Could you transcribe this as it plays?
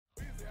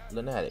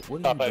Lunatic,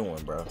 what are you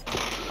doing, bro?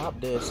 Pop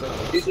dead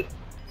center.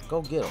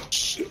 Go get him.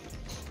 Shit.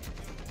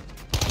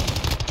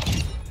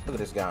 Look at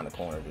this guy in the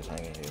corner just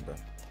hanging here, bro.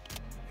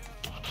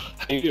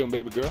 How you doing,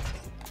 baby girl?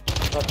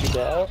 Not too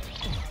bad.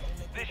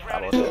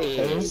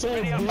 You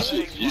seem a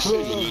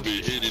little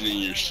bit hidden in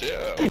your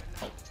shell.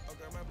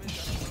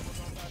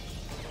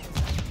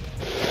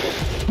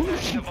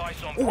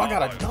 Oh, I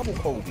got a double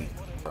Kobe.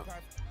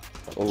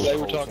 They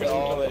were talking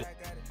all that.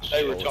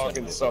 They were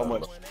talking so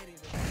much.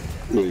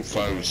 Well,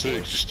 5 and 6,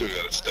 you still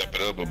gotta step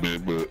it up a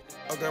bit, but.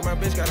 Oh girl, my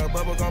bitch got a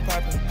bubble gum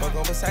poppin'. Fuck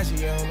on Versace,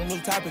 yeah, on a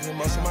new topic. And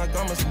most of my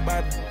garments some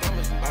Bible.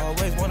 I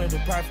always wanted to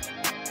profit.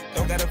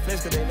 Don't gotta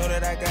flex, cause they know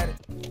that I got it.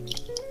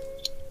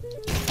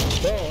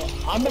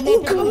 I'm the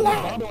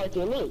motherfucker like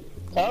your look.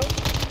 Huh?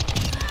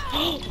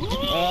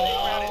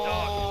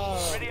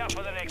 Ready up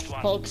for the next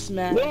one. Hulk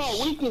smash.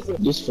 Bro, weakness.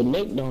 This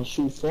Finnick don't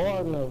shoot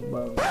far enough,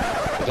 bro.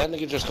 That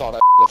nigga just called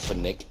that a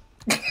Finnick.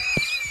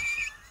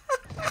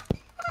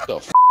 The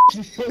f***?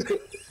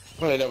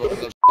 I ain't never heard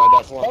of like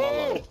that for my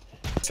life.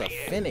 It's a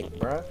Finnick,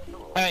 bro.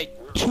 Hey,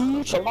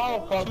 two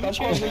tomorrow, fuck. I'm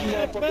supposed to be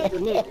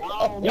Finnick.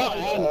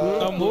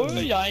 No more?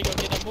 Y'all ain't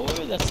gonna get no more?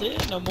 That's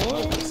it? No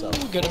more?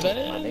 Go to bed?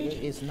 My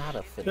nigga, it's not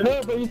a Finnick.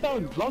 Yeah, but you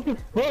sound drunk as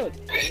fuck.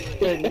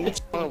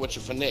 What's wrong with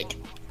your Finnick?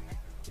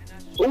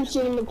 Who's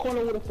sitting in the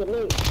corner with a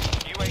Finnick?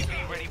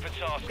 UAV ready for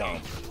task.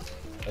 Gone.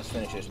 Let's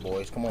finish this,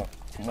 boys. Come on.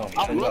 Come on.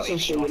 I'm missing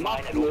shit with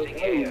my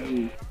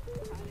Finnick.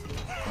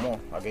 Come on.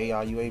 I gave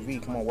y'all UAV.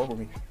 Come on, work with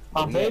me.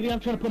 Baby, I'm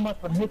trying to put my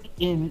Finnick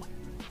in.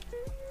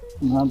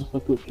 No, I'm just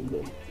fucking with you,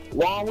 baby.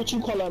 Wow, what you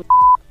call that?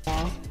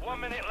 1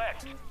 minute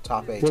left.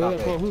 Top A, top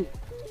A.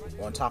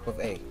 On top of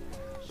A.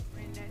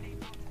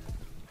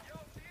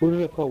 What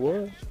did it call?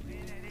 What?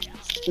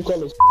 You call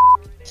this?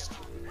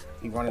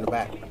 He running the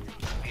back. Be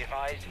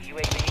advised, UAV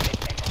is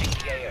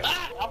XCAO.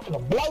 I'm gonna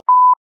blow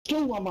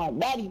you on my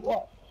daddy.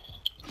 What?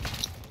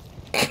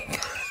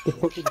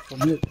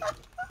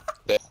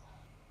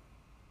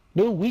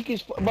 Dude, weak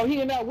as fuck. But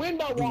he in that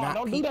window, Do Juan. not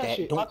Don't do peek that that.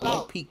 shit.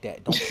 Don't peek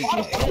that. Don't peek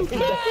that.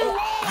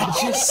 I I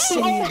just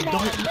said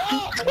don't peek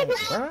that,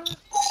 bro.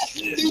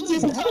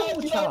 It's the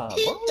whole time,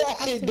 bro.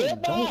 I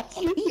said don't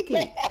peek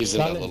it. He's in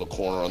that little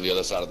corner on the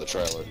other side of the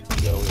trailer.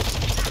 Yo,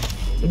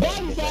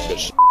 Daddy's good ass.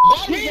 shit.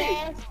 Daddy's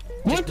ass.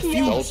 Just the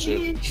Don't fuse.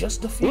 you?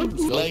 Just the Your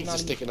fuse. legs are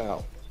sticking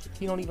out.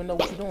 You don't even know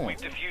what you're doing. We've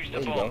defused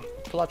There the you go. bomb.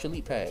 Pull out your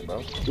leap pad, bro.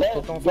 Let's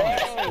Click on fire.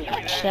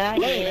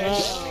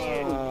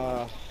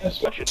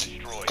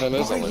 And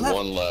there's only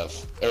one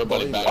left.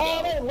 Everybody back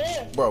down.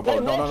 Bro,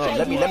 no.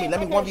 Let me 1v1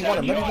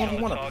 him.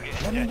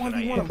 Let me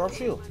 1v1 him, bro.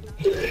 Chill.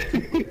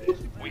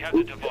 We have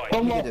the device.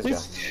 Let me get this guy.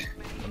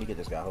 Let me get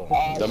this guy. Hold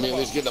on. Let me at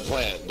least get the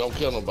plant. Don't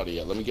kill nobody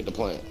yet. Let me get the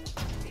plant.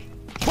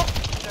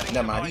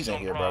 Never mind, he's in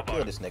here, bro.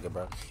 Kill this nigga,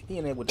 bro. He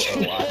in there with the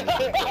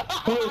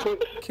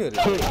Kill this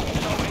nigga.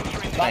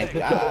 I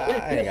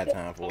ain't got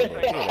time for it,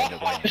 bro. Kill that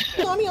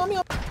nigga. On me.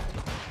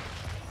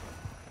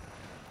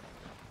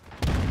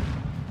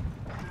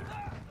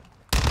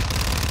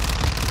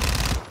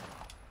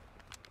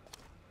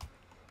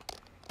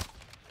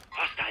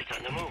 Hostiles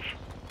on the move.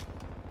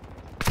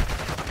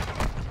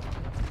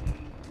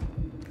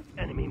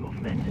 Enemy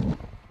movement.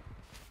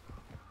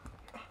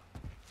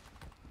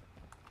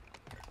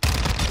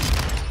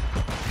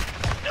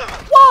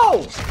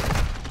 Whoa!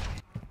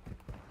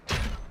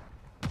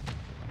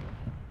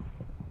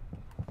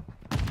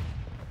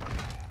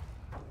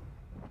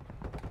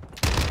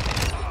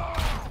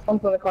 I'm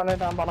to the corner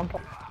down bottom.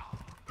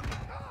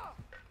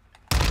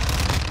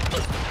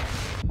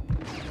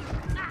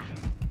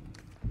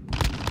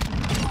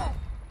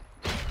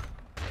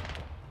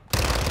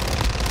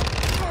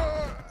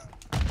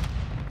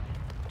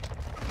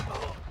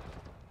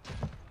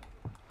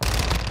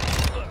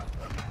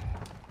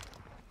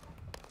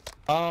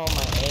 Oh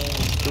my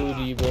aim's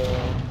booty, bro.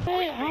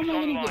 Hey, how am I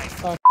gonna get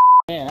fucked?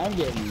 Man, I'm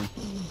getting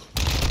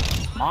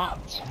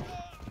mopped.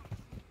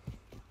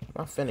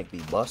 My Finnick be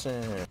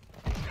busting.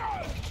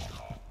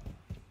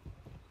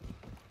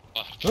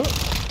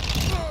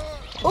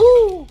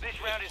 Ooh! This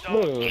round is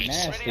Ooh, on.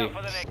 nasty. Ready up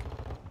for the next.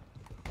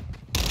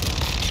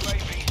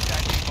 UAV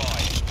standing by.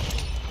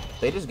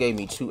 They just gave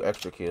me 2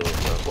 extra kills,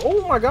 bro.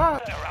 Oh my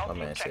god! My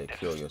man said,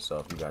 kill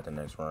yourself. You got the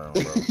next round,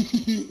 bro. And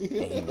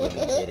he really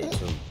did it,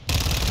 too.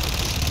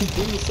 He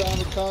didn't sign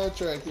the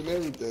contract and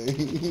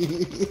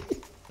everything.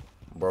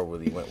 Bro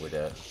really went with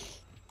that.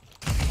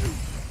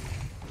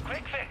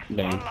 Quick fix.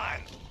 Damn.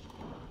 Online.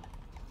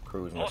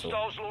 Cruise missile.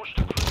 Hostiles launched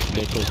a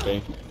They push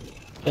A.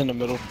 In the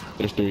middle,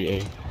 there's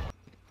 3A.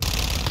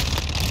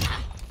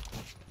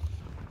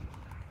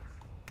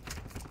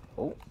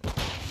 Oh.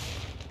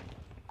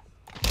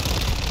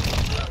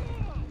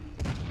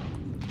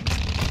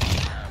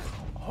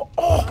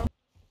 Oh!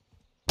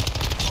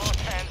 Fast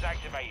hands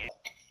activated.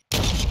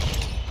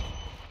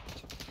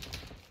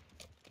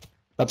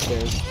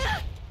 Upstairs.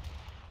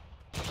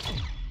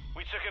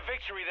 We took a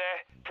victory there.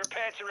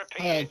 Prepare to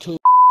repeat. I had 2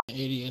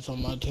 idiots on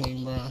my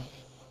team, bro.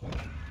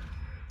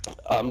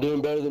 I'm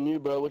doing better than you,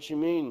 bro. What you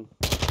mean?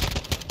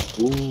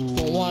 For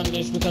one,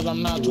 it's because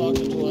I'm not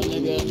talking to a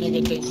nigga. A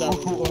nigga thinks I'm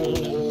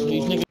recording him.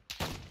 These niggas.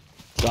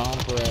 Gone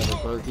forever,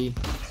 Perky.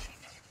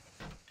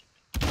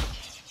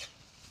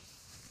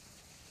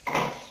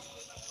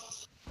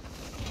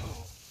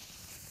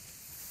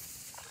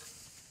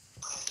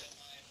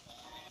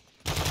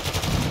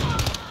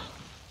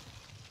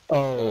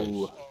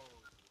 Oh.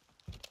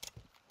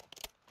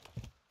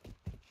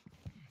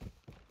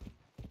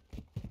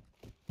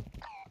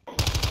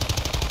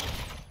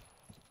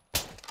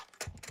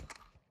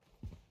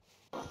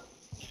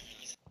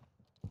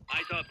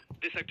 Eyes up.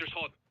 This sector's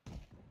hot.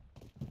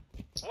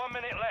 1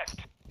 minute left.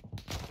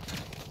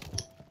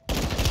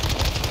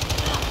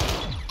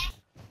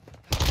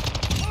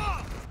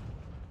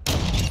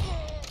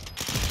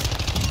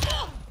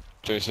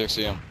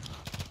 J60 him.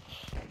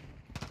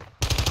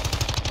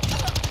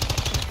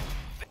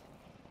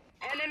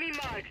 Enemy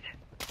marked.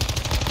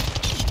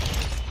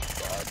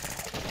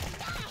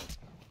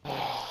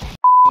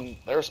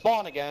 They're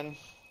spawn again.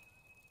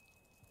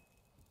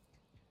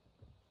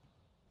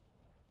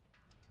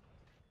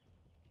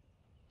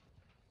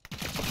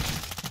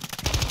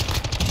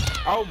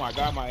 Oh my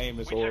god, my aim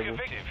is We took horrible.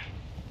 effective.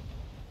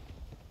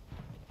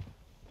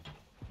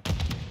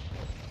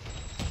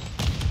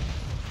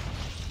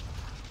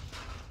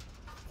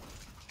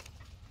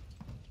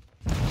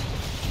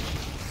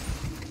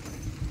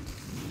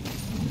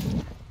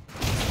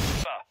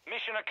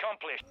 Mission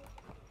accomplished.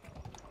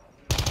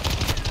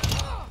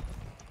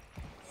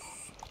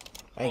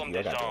 Thank you,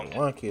 I got that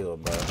 1 kill,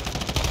 bro.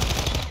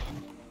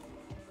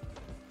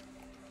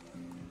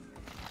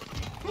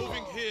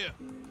 Moving here.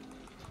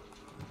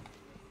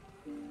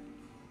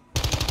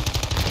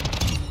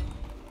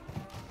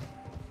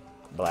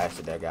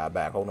 Blasted that guy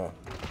back. Hold on.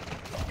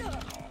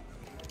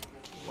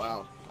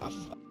 Wow. I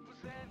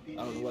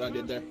don't know what I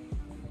did there.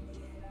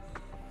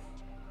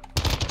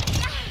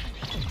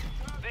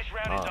 This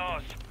round is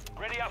ours.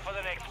 Ready up for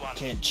the next one.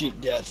 Can't cheat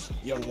death,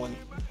 young one.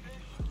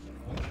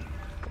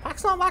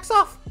 Wax on, wax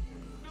off.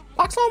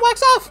 Wax on,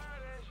 wax off.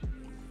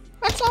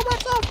 Wax on,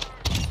 wax off.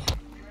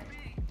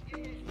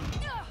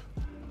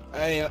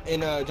 Hey,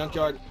 in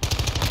junkyard.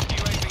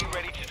 UAV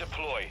ready to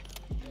deploy.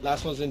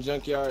 Last one's in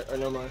junkyard. Or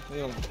no mind.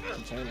 He on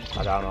container.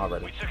 I got him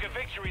already. We took a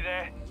victory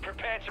there.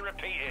 Prepare to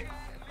repeat it.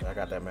 I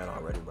got that man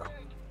already, bro.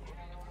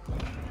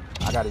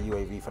 I got a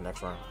UAV for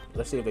next round.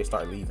 Let's see if they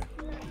start leaving.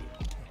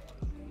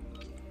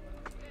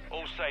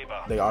 All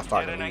Saber. They are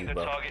starting to Detonate leave,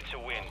 the bro. target to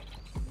win.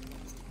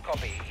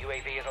 Copy.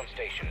 UAV is on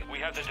station. We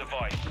have the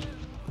device.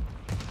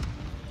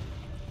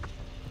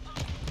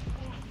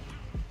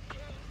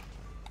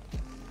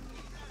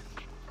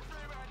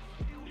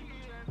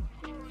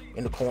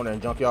 In the corner in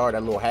junkyard,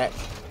 that little hatch.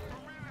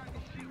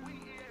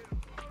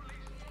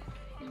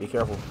 Be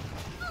careful.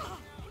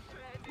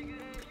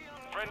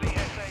 Friendly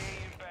SAE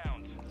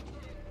inbound.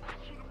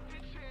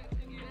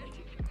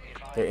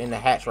 They're in the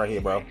hatch right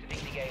here, bro.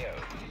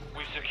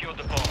 We've secured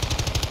the bomb.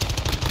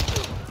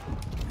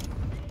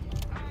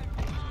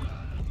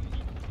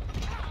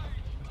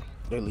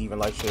 They're leaving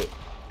like shit.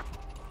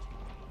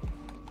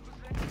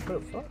 What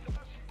the fuck?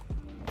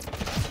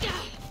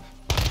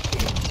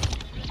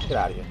 Get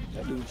out of here.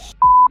 That dude's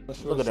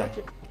Look at that.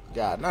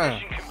 God damn.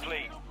 Mission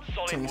complete.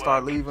 Solid Team work.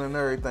 start leaving and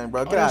everything,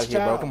 bro. Get Oh, out this of here,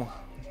 bro. child. Come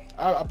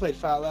on. I played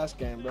foul last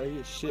game, bro.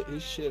 He's shit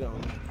on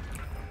me.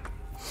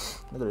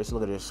 Look at this.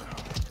 Look at this.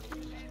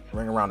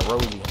 Ring around the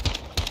rosy.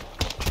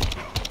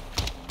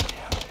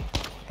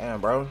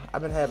 Damn, bro.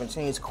 I've been having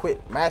teams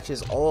quit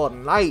matches all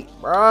night,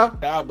 bro.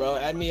 Foul, bro.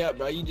 Add me up,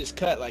 bro. You just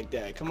cut like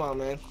that. Come on,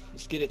 man.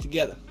 Let's get it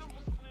together.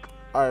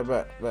 All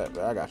right, bet.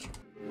 I got you.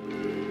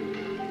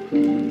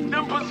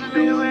 Them pussy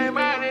niggas ain't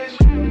mad.